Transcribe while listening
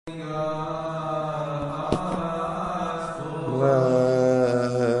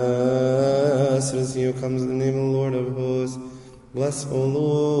Bless, O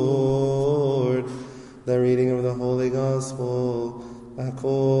Lord, the reading of the Holy Gospel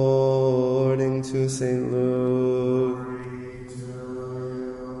according to St. Luke.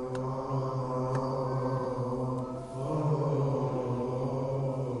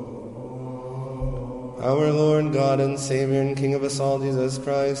 Our Lord, God and Savior and King of us all, Jesus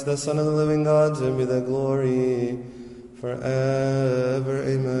Christ, the Son of the living God, to be the glory forever.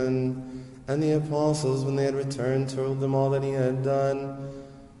 Amen. And the apostles, when they had returned, told them all that he had done.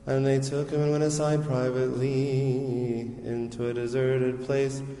 And they took him and went aside privately into a deserted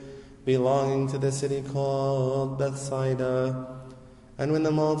place belonging to the city called Bethsaida. And when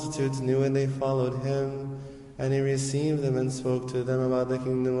the multitudes knew it, they followed him. And he received them and spoke to them about the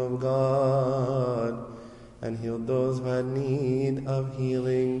kingdom of God, and healed those who had need of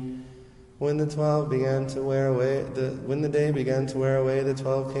healing. When the day began to wear away, the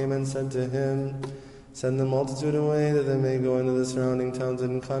 12 came and said to him, "Send the multitude away, that they may go into the surrounding towns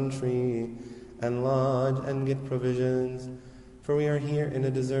and country, and lodge and get provisions, for we are here in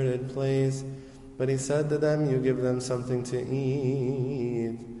a deserted place." But he said to them, "You give them something to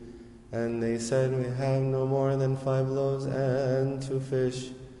eat." And they said, "We have no more than 5 loaves and 2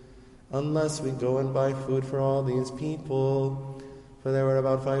 fish, unless we go and buy food for all these people." For there were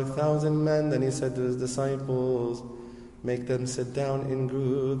about 5,000 men. Then he said to his disciples, "Make them sit down in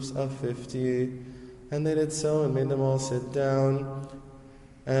groups of 50. And they did so, and made them all sit down.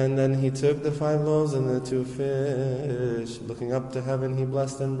 And then he took the 5 loaves and the 2 fish. Looking up to heaven, he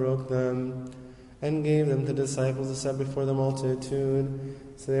blessed and broke them, and gave them to disciples to set before the multitude.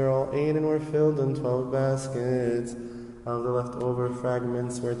 So they all ate and were filled, and 12 baskets of the leftover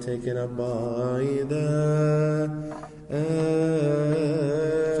fragments were taken up by the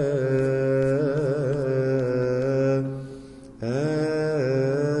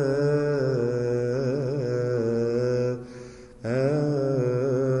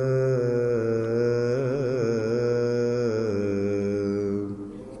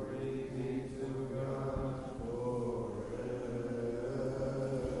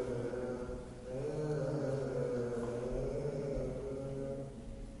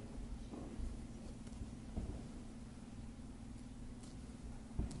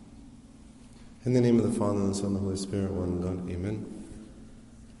In the name of the Father, and the Son, and the Holy Spirit, one God. Amen.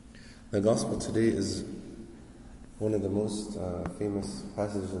 The Gospel today is one of the most famous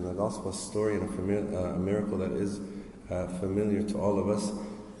passages in the Gospel, story and a miracle that is familiar to all of us.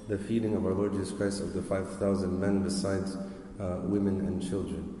 The feeding of our Lord Jesus Christ of the 5,000 men besides women and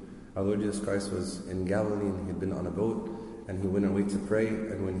children. Our Lord Jesus Christ was in Galilee, and he had been on a boat, and he went away to pray.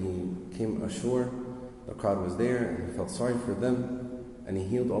 And when he came ashore, the crowd was there, and he felt sorry for them, and he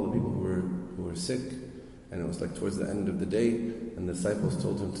healed all the people who were sick. And it was like towards the end of the day, and the disciples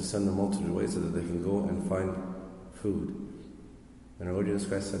told him to send the multitude away so that they can go and find food. And our Lord Jesus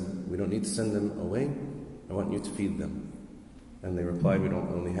Christ said, "We don't need to send them away. I want you to feed them." And they replied, we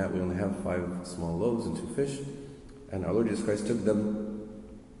only have 5 small loaves and 2 fish. And our Lord Jesus Christ took them,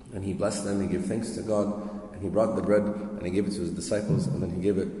 and he blessed them, he gave thanks to God, and he brought the bread, and he gave it to his disciples, and then he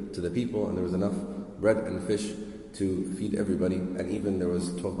gave it to the people, and there was enough bread and fish to feed everybody, and even there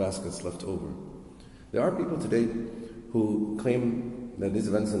was 12 baskets left over. There are people today who claim that these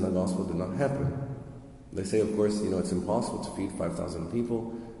events in the Gospel did not happen. They say, of course, it's impossible to feed 5,000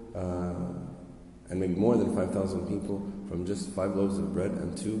 people, and maybe more than 5,000 people from just 5 loaves of bread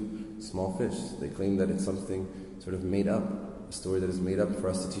and 2 small fish. They claim that it's something sort of made up, a story that is made up for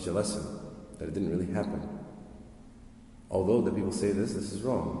us to teach a lesson, that it didn't really happen. Although the people say this is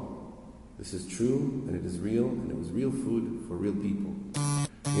wrong. This is true, and it is real, and it was real food for real people.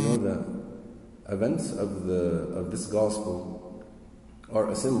 The events of this Gospel are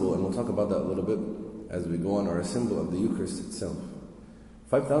a symbol, and we'll talk about that a little bit as we go on, are a symbol of the Eucharist itself.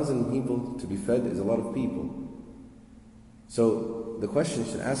 5,000 people to be fed is a lot of people. So the question we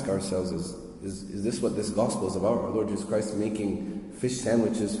should ask ourselves is this what this Gospel is about? Our Lord Jesus Christ making fish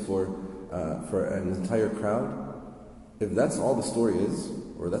sandwiches for an entire crowd? If that's all the story is,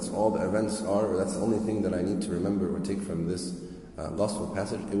 or that's all the events are, or that's the only thing that I need to remember or take from this Gospel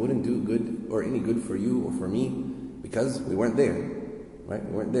passage, it wouldn't do good or any good for you or for me, because we weren't there, right?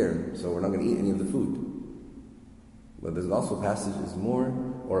 We weren't there, so we're not going to eat any of the food. But this Gospel passage is more,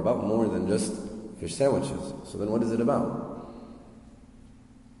 or about more than just fish sandwiches. So then what is it about?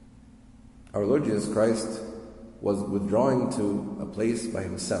 Our Lord Jesus Christ was withdrawing to a place by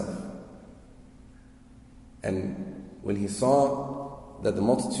himself. And when he saw that the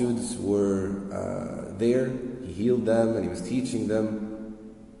multitudes were there, he healed them and he was teaching them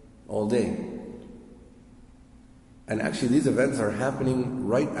all day. And actually these events are happening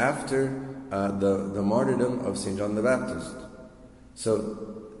right after the martyrdom of St. John the Baptist.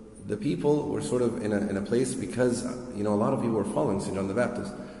 So the people were sort of in a place because, a lot of people were following St. John the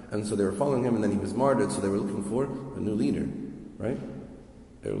Baptist. And so they were following him, and then he was martyred, so they were looking for a new leader, right?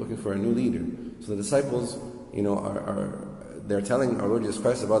 They were looking for a new leader. So the disciples, they're telling our Lord Jesus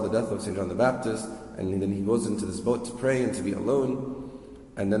Christ about the death of St. John the Baptist, and then he goes into this boat to pray and to be alone,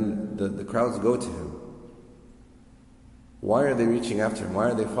 and then the crowds go to him. Why are they reaching after him?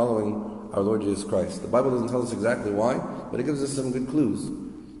 Why are they following our Lord Jesus Christ? The Bible doesn't tell us exactly why, but it gives us some good clues.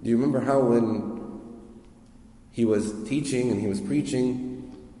 Do you remember how when he was teaching and he was preaching,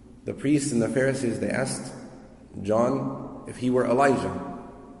 the priests and the Pharisees, they asked John if he were Elijah,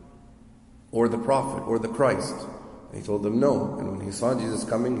 or the prophet, or the Christ. And he told them no. And when he saw Jesus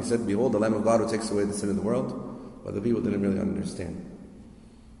coming, he said, "Behold, the Lamb of God who takes away the sin of the world." But the people didn't really understand.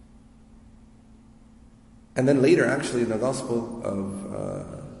 And then later, actually, in the Gospel of,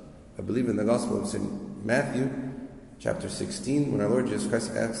 I believe in the Gospel of St. Matthew, chapter 16, when our Lord Jesus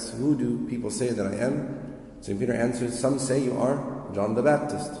Christ asks, "Who do people say that I am?" St. Peter answers, "Some say you are John the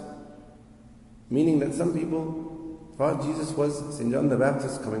Baptist." Meaning that some people thought Jesus was St. John the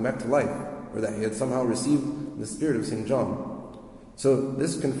Baptist coming back to life, or that he had somehow received the spirit of St. John. So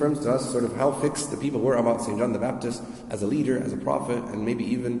this confirms to us sort of how fixed the people were about St. John the Baptist as a leader, as a prophet, and maybe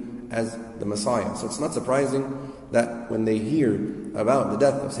even as the Messiah. So it's not surprising that when they hear about the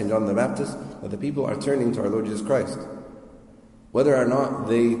death of St. John the Baptist, that the people are turning to our Lord Jesus Christ. Whether or not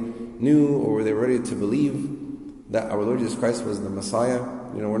they knew or were they ready to believe that our Lord Jesus Christ was the Messiah,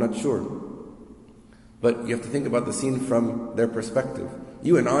 we're not sure. But you have to think about the scene from their perspective.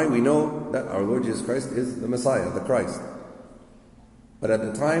 You and I, we know that our Lord Jesus Christ is the Messiah, the Christ. But at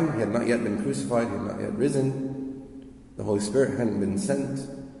the time, he had not yet been crucified, he had not yet risen, the Holy Spirit hadn't been sent.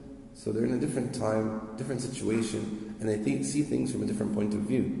 So they're in a different time, different situation, and they see things from a different point of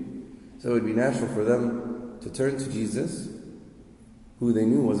view. So it would be natural for them to turn to Jesus, who they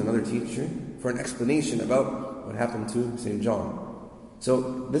knew was another teacher, for an explanation about what happened to St. John.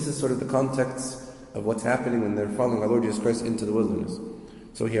 So this is sort of the context of what's happening when they're following our Lord Jesus Christ into the wilderness.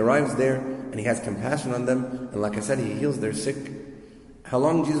 So he arrives there, and he has compassion on them, and like I said, he heals their sick. How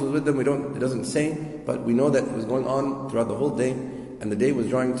long Jesus was with them, it doesn't say, but we know that it was going on throughout the whole day, and the day was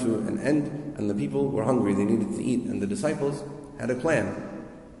drawing to an end, and the people were hungry, they needed to eat, and the disciples had a plan.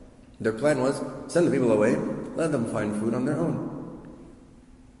 Their plan was, send the people away, let them find food on their own.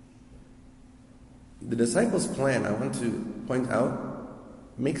 The disciples' plan, I want to point out,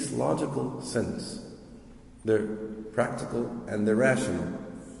 makes logical sense. They're practical and they're rational.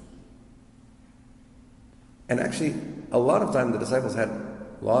 And actually, a lot of time the disciples had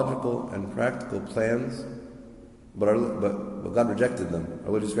logical and practical plans, but God rejected them.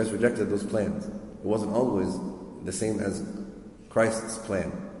 Our Lord Jesus Christ rejected those plans. It wasn't always the same as Christ's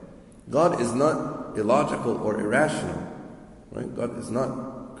plan. God is not illogical or irrational, right? God is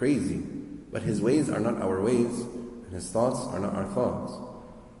not crazy, but His ways are not our ways, and His thoughts are not our thoughts.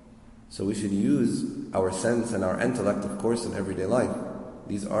 So we should use our sense and our intellect, of course, in everyday life.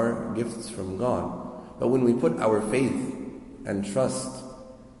 These are gifts from God. But when we put our faith and trust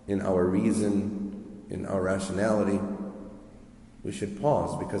in our reason, in our rationality, we should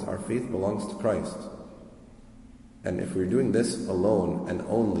pause, because our faith belongs to Christ. And if we're doing this alone and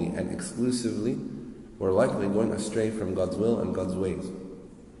only and exclusively, we're likely going astray from God's will and God's ways.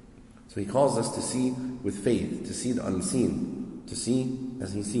 So He calls us to see with faith, to see the unseen, to see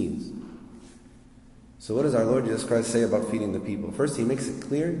as He sees. So what does our Lord Jesus Christ say about feeding the people? First, He makes it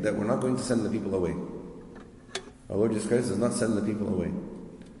clear that we're not going to send the people away. Our Lord Jesus Christ does not send the people away.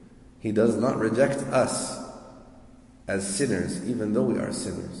 He does not reject us as sinners, even though we are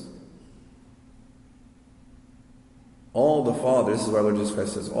sinners. All the Father, this is what our Lord Jesus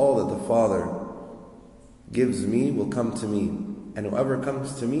Christ says, all that the Father gives me will come to me. And whoever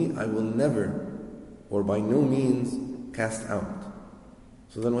comes to me, I will never, or by no means, cast out.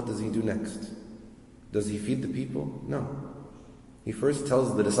 So then what does He do next? Does He feed the people? No. He first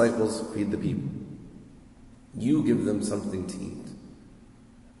tells the disciples, feed the people. You give them something to eat.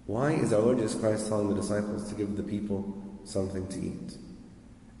 Why is our Lord Jesus Christ telling the disciples to give the people something to eat?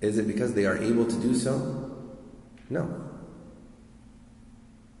 Is it because they are able to do so? No.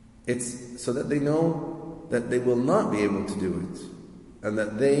 It's so that they know that they will not be able to do it, and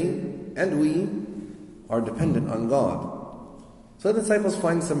that they and we are dependent on God. So the disciples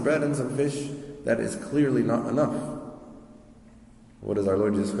find some bread and some fish. That is clearly not enough. What does our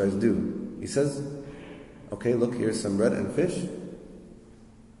Lord Jesus Christ do? He says, okay, look, here's some bread and fish,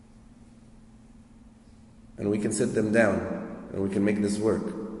 and we can sit them down, and we can make this work.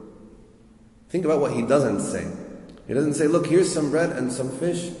 Think about what He doesn't say. He doesn't say, look, here's some bread and some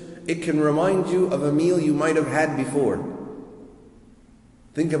fish. It can remind you of a meal you might have had before.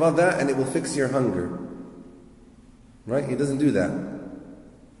 Think about that and it will fix your hunger. Right? He doesn't do that.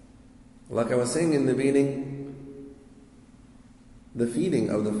 Like I was saying in the beginning, the feeding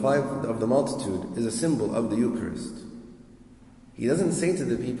of the multitude is a symbol of the Eucharist. He doesn't say to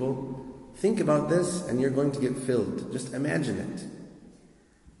the people, think about this and you're going to get filled. Just imagine it.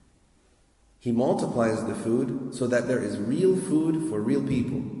 He multiplies the food so that there is real food for real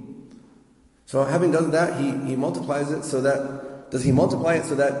people. So having done that, he multiplies it so that, does he multiply it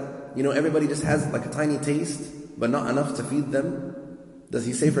so that, everybody just has like a tiny taste, but not enough to feed them? Does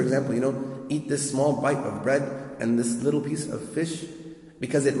he say, for example, eat this small bite of bread and this little piece of fish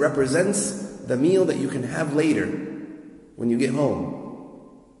because it represents the meal that you can have later when you get home?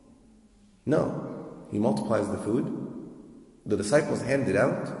 No. He multiplies the food. The disciples hand it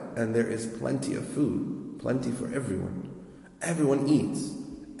out and there is plenty of food, plenty for everyone. Everyone eats.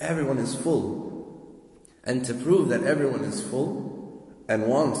 Everyone is full. And to prove that everyone is full and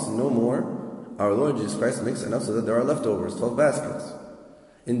wants no more, our Lord Jesus Christ makes enough so that there are leftovers, 12 baskets.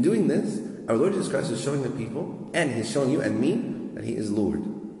 In doing this, our Lord Jesus Christ is showing the people, and He's showing you and me, that He is Lord.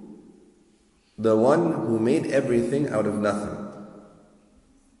 The one who made everything out of nothing.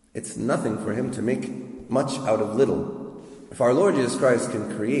 It's nothing for Him to make much out of little. If our Lord Jesus Christ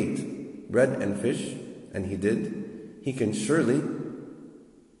can create bread and fish, and He did, He can surely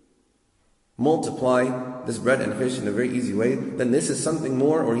multiply this bread and fish in a very easy way. Then this is something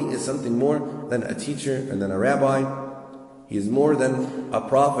more, or He is something more than a teacher and than a rabbi. He is more than a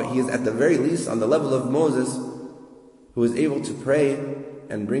prophet. He is at the very least on the level of Moses, who is able to pray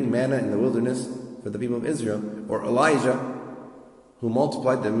and bring manna in the wilderness for the people of Israel. Or Elijah, who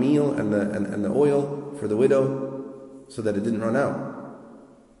multiplied the meal and the oil for the widow so that it didn't run out.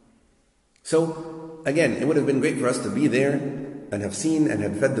 So, again, it would have been great for us to be there and have seen and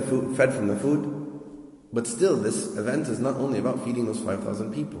had fed from the food. But still, this event is not only about feeding those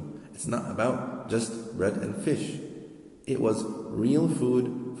 5,000 people. It's not about just bread and fish. It was real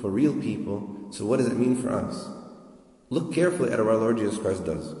food for real people. So what does it mean for us? Look carefully at what our Lord Jesus Christ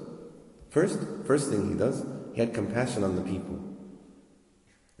does. First thing He does, He had compassion on the people.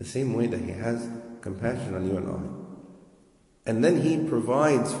 The same way that He has compassion on you and I. And then He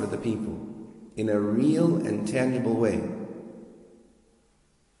provides for the people in a real and tangible way.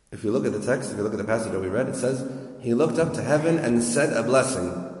 If you look at the text, if you look at the passage that we read, it says, He looked up to heaven and said a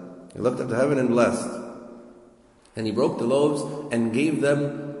blessing. He looked up to heaven and blessed. And He broke the loaves and gave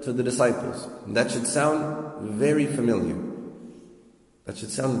them to the disciples. And that should sound very familiar. That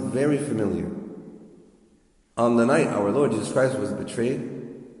should sound very familiar. On the night our Lord Jesus Christ was betrayed,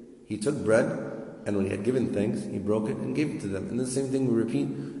 He took bread, and when He had given thanks, He broke it and gave it to them. And the same thing we repeat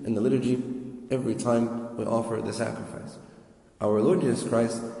in the liturgy every time we offer the sacrifice. Our Lord Jesus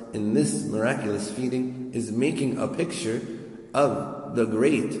Christ, in this miraculous feeding, is making a picture of the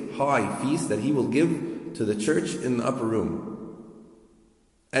great high feast that He will give to the church in the upper room.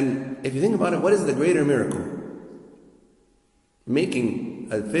 And if you think about it, what is the greater miracle? Making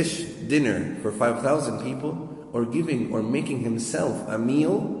a fish dinner for 5,000 people, or giving or making Himself a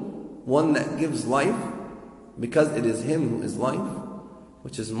meal, one that gives life, because it is Him who is life,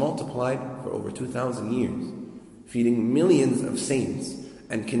 which is multiplied for over 2,000 years, feeding millions of saints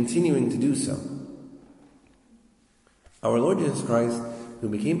and continuing to do so. Our Lord Jesus Christ, who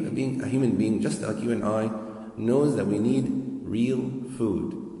became a human being just like you and I, knows that we need real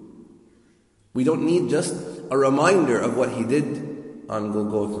food. We don't need just a reminder of what He did on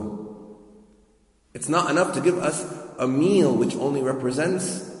Golgotha. It's not enough to give us a meal which only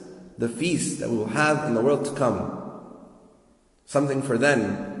represents the feast that we will have in the world to come. Something for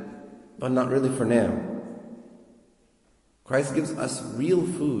then, but not really for now. Christ gives us real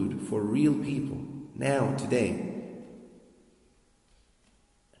food for real people, now, today.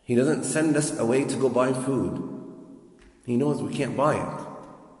 He doesn't send us away to go buy food. He knows we can't buy it.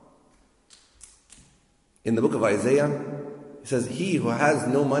 In the book of Isaiah, He says, He who has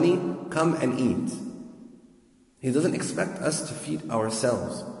no money, come and eat. He doesn't expect us to feed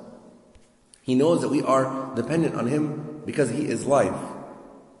ourselves. He knows that we are dependent on Him because He is life.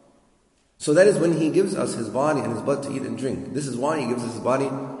 So that is when He gives us His body and His blood to eat and drink. This is why He gives us His body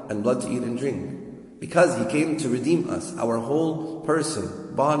and blood to eat and drink. Because He came to redeem us, our whole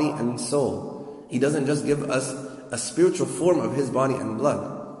person, body and soul. He doesn't just give us a spiritual form of His body and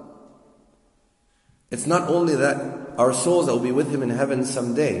blood. It's not only that our souls that will be with Him in heaven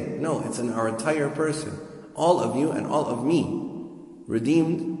someday. No, it's in our entire person. All of you and all of me.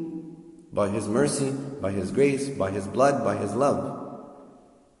 Redeemed by His mercy, by His grace, by His blood, by His love.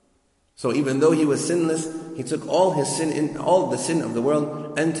 So even though He was sinless, He took all His sin, all the sin of the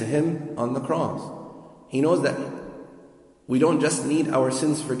world, and to Him on the cross. He knows that we don't just need our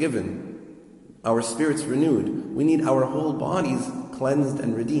sins forgiven, our spirits renewed. We need our whole bodies cleansed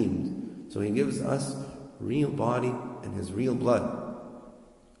and redeemed. So He gives us real body and His real blood,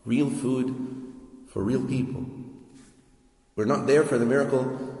 real food for real people. We're not there for the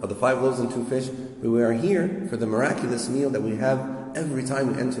miracle of the 5 loaves and 2 fish, but we are here for the miraculous meal that we have every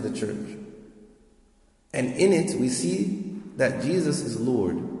time we enter the church. And in it we see that Jesus is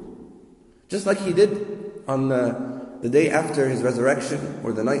Lord. Just like He did on the day after His resurrection,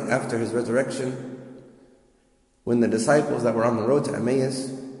 or the night after His resurrection, when the disciples that were on the road to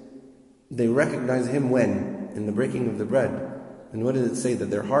Emmaus, they recognized Him when? In the breaking of the bread. And what did it say? That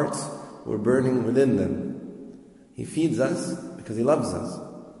their hearts were burning within them. He feeds us because He loves us.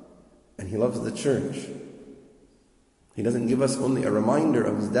 And He loves the church. He doesn't give us only a reminder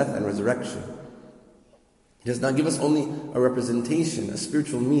of His death and resurrection. He does not give us only a representation, a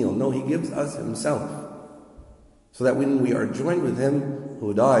spiritual meal. No, He gives us Himself. So that when we are joined with Him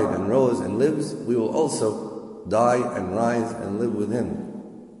who died and rose and lives, we will also die and rise and live with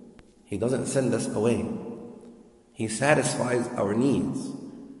Him. He doesn't send us away. He satisfies our needs.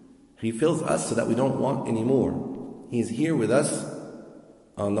 He fills us so that we don't want any more. He is here with us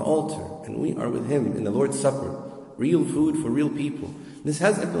on the altar, and we are with Him in the Lord's Supper. Real food for real people. This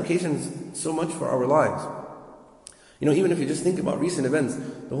has implications so much for our lives. Even if you just think about recent events,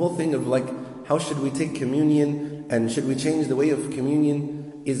 the whole thing of how should we take communion and should we change the way of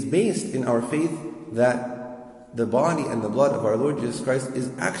communion is based in our faith that the body and the blood of our Lord Jesus Christ is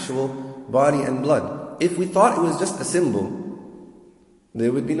actual body and blood. If we thought it was just a symbol,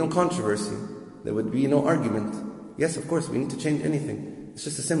 there would be no controversy. There would be no argument. Yes, of course, we need to change anything. It's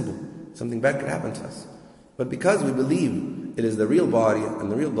just a symbol. Something bad could happen to us. But because we believe it is the real body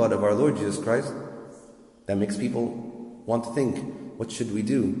and the real blood of our Lord Jesus Christ, that makes people want to think, what should we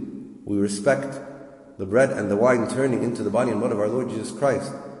do? We respect the bread and the wine turning into the body and blood of our Lord Jesus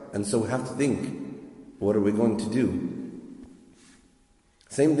Christ. And so we have to think, what are we going to do?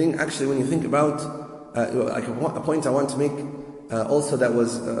 Same thing, actually, when you think about a point I want to make also that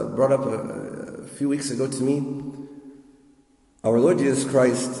was brought up a few weeks ago to me. Our Lord Jesus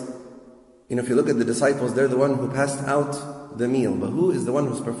Christ, if you look at the disciples, they're the one who passed out the meal. But who is the one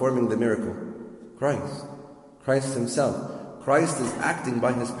who's performing the miracle? Christ. Christ Himself. Christ is acting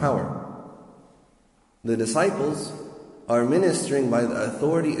by His power. The disciples are ministering by the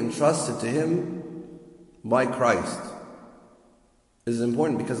authority entrusted to Him by Christ. This is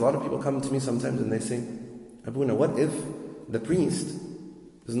important because a lot of people come to me sometimes and they say, Abuna, what if the priest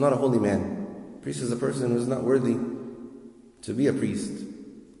is not a holy man? The priest is a person who is not worthy to be a priest.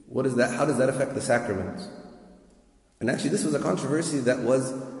 What is that? How does that affect the sacraments? And actually this was a controversy that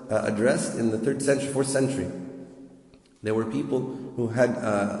was addressed in the 3rd century, 4th century. There were people who had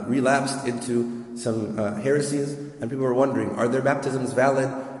relapsed into some heresies, and people were wondering, are their baptisms valid?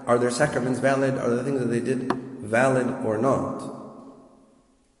 Are their sacraments valid? Are the things that they did valid or not?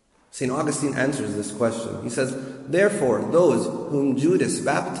 St. Augustine answers this question. He says, therefore, those whom Judas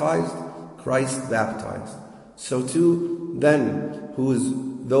baptized, Christ baptized. So too, then,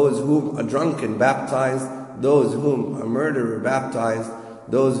 those whom a drunken baptized, those whom a murderer baptized,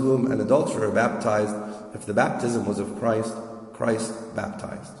 those whom an adulterer baptized, if the baptism was of Christ, Christ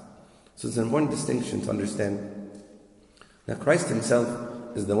baptized. So it's an important distinction to understand that Christ Himself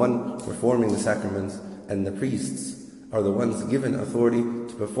is the one performing the sacraments, and the priests are the ones given authority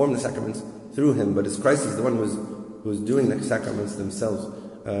to perform the sacraments through Him. But Christ is the one who's doing the sacraments themselves,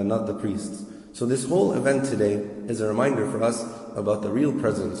 not the priests. So this whole event today is a reminder for us about the real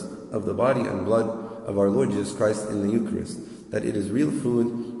presence of the body and blood of our Lord Jesus Christ in the Eucharist, that it is real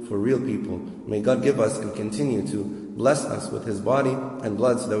food for real people. May God give us and continue to bless us with His body and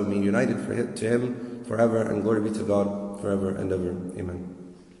blood so that we may be united to Him forever, and glory be to God forever and ever. Amen.